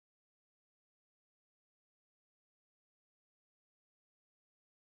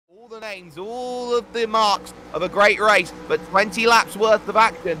All the names, all of the marks of a great race, but 20 laps worth of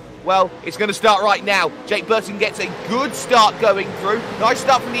action. Well, it's going to start right now. Jake Burton gets a good start going through. Nice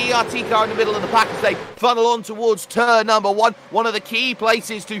start from the ERT car in the middle of the pack as they funnel on towards turn number one. One of the key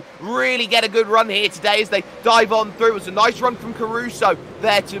places to really get a good run here today as they dive on through. It was a nice run from Caruso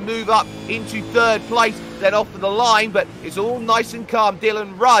there to move up into third place, then off of the line, but it's all nice and calm.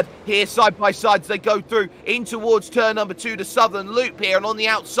 Dylan Rudd here side by side as they go through in towards turn number two, the southern loop here, and on the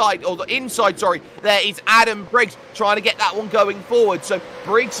outside, or the inside, sorry, there is Adam Briggs trying to get that one going forward. So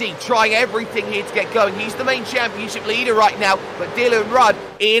Briggsy trying everything here to get going. He's the main championship leader right now, but Dylan Rudd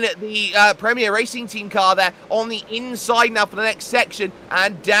in the Premier Racing Team car there on the inside now for the next section,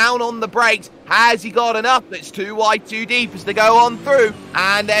 and down on the brakes. Has he got enough? It's too wide, too deep as they go on through,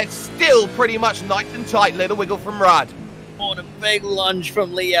 and it's still pretty much nice and tight. Little wiggle from Rudd. On a big lunge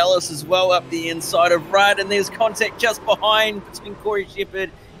from Lee Ellis as well up the inside of Rudd, and there's contact just behind between Corey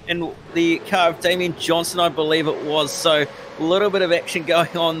Shepherd and the car of Damien Johnson, I believe it was. So a little bit of action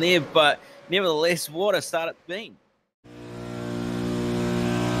going on there, but nevertheless, what a start it's been.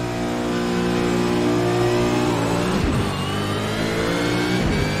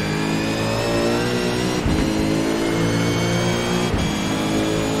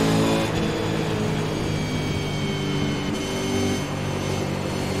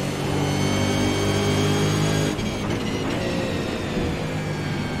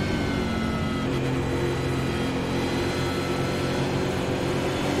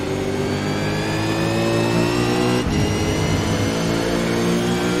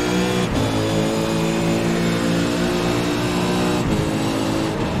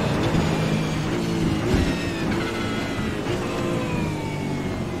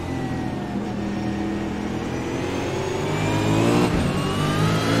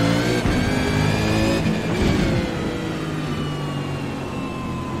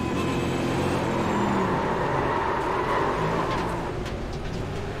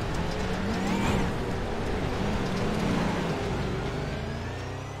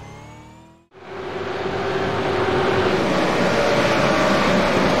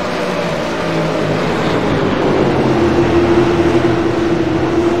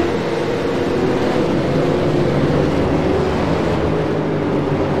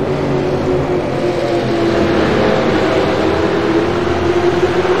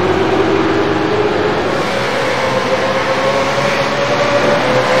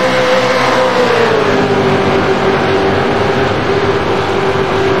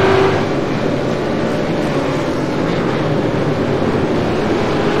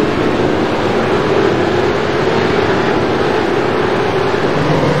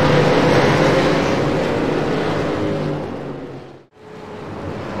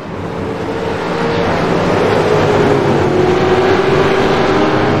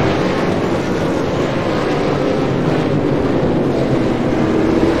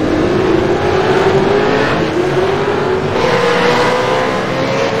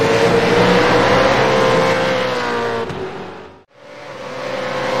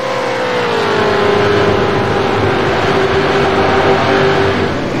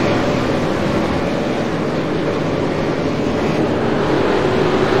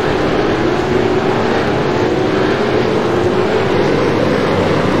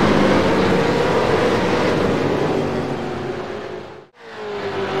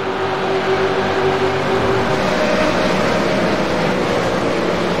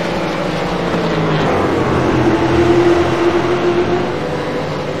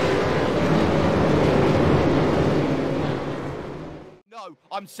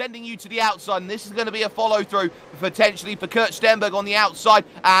 I'm sending you to the outside, and this is going to be a follow-through potentially for Kurt Stenberg on the outside,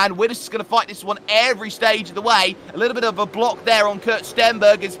 and Widders is going to fight this one every stage of the way. A little bit of a block there on Kurt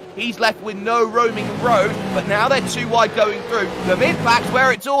Stenberg as he's left with no roaming road, but now they're too wide going through. The mid-pack's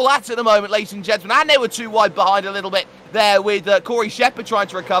where it's all at the moment, ladies and gentlemen, and they were too wide behind a little bit there with Corey Shepherd trying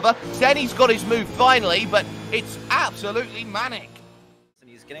to recover. Senny's got his move finally, but it's absolutely manic.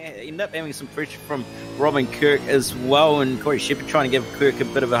 He's going to end up having some pressure from Robin Kirk as well, and Corey Shepherd trying to give Kirk a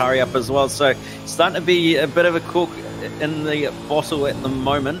bit of a hurry up as well. So starting to be a bit of a cork in the bottle at the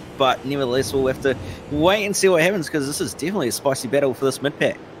moment, but nevertheless we'll have to wait and see what happens, because this is definitely a spicy battle for this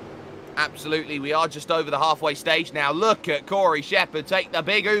mid-pack. Absolutely, we are just over the halfway stage now. Look at Corey Shepherd take the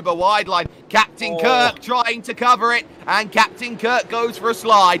big Uber wide line. Captain Kirk trying to cover it, and Captain Kirk goes for a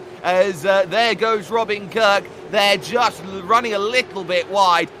slide as there goes Robin Kirk. They're just running a little bit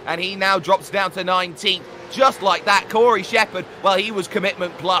wide, and he now drops down to 19th. Just like that, Corey Shepherd, well, he was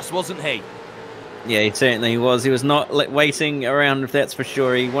commitment plus, wasn't he? Yeah, he certainly was. He was not waiting around, if that's for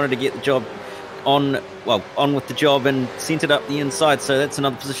sure. He wanted to get the job on with the job and sent it up the inside. So that's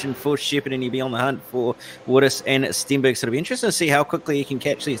another position for Shepherd, and he'll be on the hunt for Woodis and Stenberg. So it'll be interesting to see how quickly he can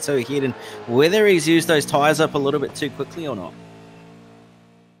catch these two ahead and whether he's used those tyres up a little bit too quickly or not.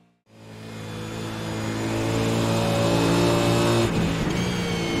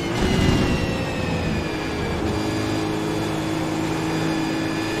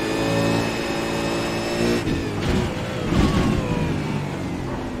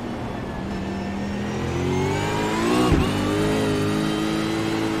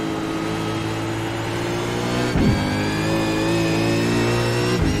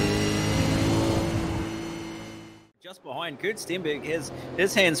 Just behind Kurt Stenberg has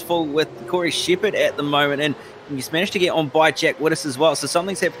his hands full with Corey Shepherd at the moment, and he's managed to get on by Jack Widdis as well. So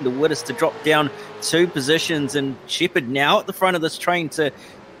something's happened to Widdis to drop down 2 positions, and Shepherd now at the front of this train to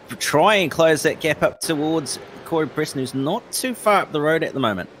try and close that gap up towards Corey Preston, who's not too far up the road at the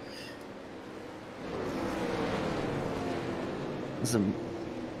moment.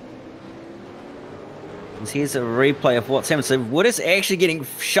 Here's a replay of what's happened. So Widdis actually getting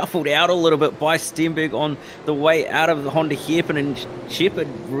shuffled out a little bit by Stenberg on the way out of the Honda hairpin, and Shepherd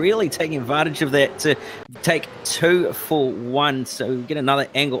really taking advantage of that to take 2 for 1. So we get another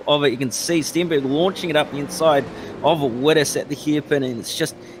angle of it. You can see Stenberg launching it up the inside of Widdis at the hairpin, and it's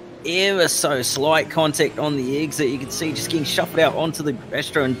just ever so slight contact on the exit. You can see just getting shuffled out onto the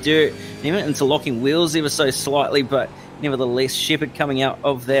Astro and dirt, even interlocking wheels ever so slightly, but nevertheless Shepherd coming out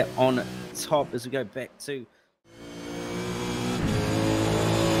of that on top as we go back to